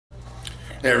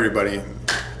Hey everybody,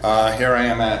 here I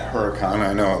am at Hurricon.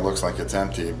 I know it looks like it's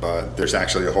empty, but there's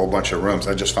actually a whole bunch of rooms.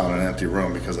 I just found an empty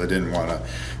room because I didn't want to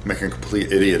make a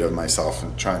complete idiot of myself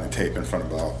and trying to tape in front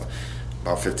of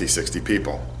about 50, 60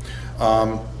 people.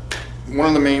 One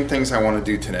of the main things I want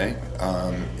to do today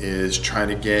is try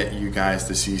to get you guys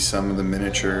to see some of the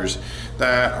miniatures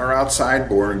that are outside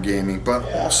board gaming,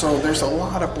 but also there's a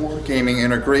lot of board gaming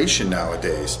integration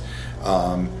nowadays.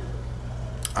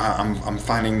 I'm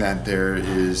finding that there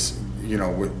is, you know,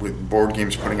 with board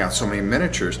games putting out so many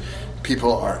miniatures,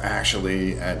 people are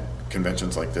actually, at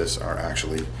conventions like this, are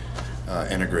actually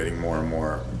integrating more and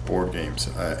more board games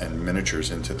and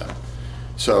miniatures into them.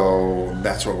 So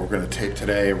that's what we're going to tape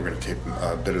today. We're going to tape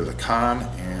a bit of the con,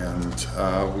 and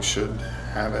we should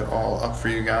have it all up for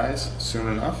you guys soon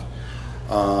enough.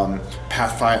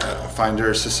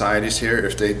 Pathfinder Society's here.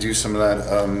 If they do some of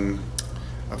that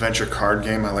adventure card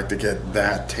game, I like to get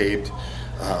that taped.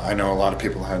 I know a lot of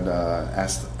people had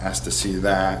asked to see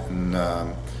that, and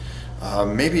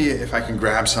maybe if I can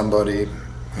grab somebody,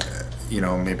 you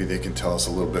know, maybe they can tell us a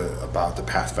little bit about the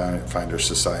Pathfinder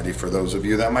Society for those of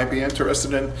you that might be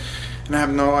interested in and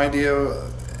have no idea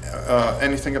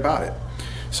anything about it.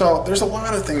 So there's a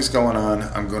lot of things going on.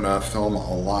 I'm going to film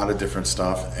a lot of different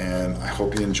stuff, and I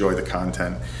hope you enjoy the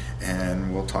content,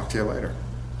 and we'll talk to you later.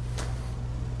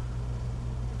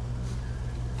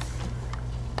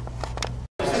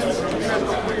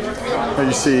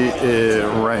 You see,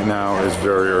 right now is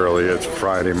very early. It's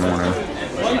Friday morning,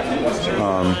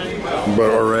 but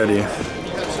already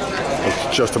it's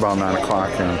just about 9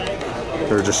 o'clock, and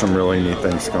there are just some really neat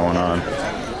things going on.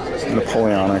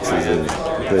 Napoleonics is a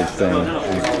big thing.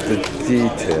 The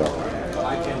detail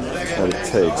that it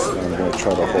takes. I'm going to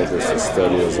try to hold this as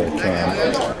steady as I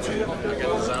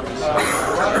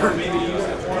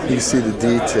can. You see the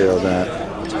detail that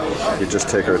we just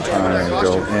take our time and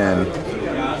go in.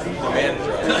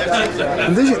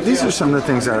 And these are some of the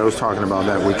things that I was talking about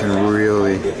that we can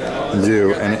really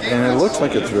do, and it looks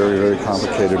like it's very, very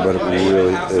complicated, but it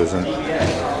really isn't.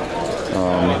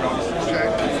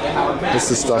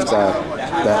 This is stuff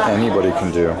that anybody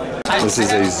can do. This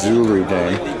is a Zulu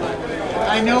game.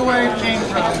 I know where it came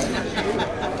from.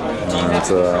 And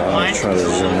I'll try to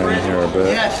zoom in here a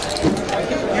bit.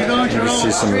 You can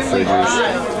see some of the figures.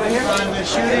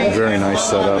 Very nice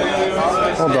setup.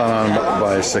 All done on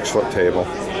by a 6-foot table.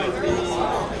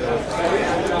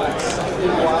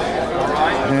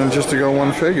 And just to go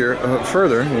one figure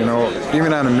further, you know,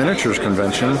 even at a miniatures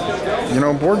convention, you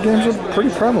know, board games are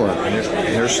pretty prevalent.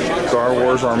 Here's Star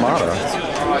Wars Armada.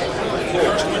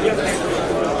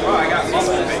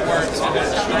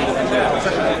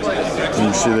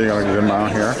 You see they're going to get them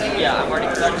out here.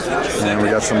 And we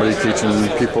got somebody teaching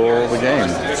people the game.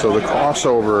 So the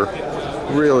crossover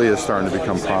really is starting to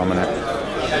become prominent.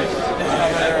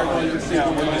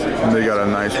 And they got a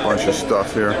nice bunch of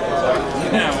stuff here.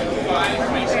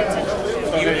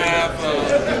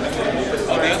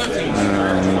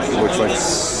 And it looks like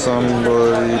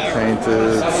somebody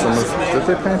painted some of, did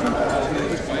they paint it?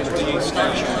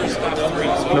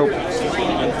 Nope.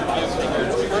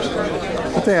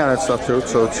 But they added stuff to it,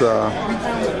 so it's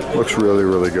looks really,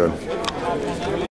 really good.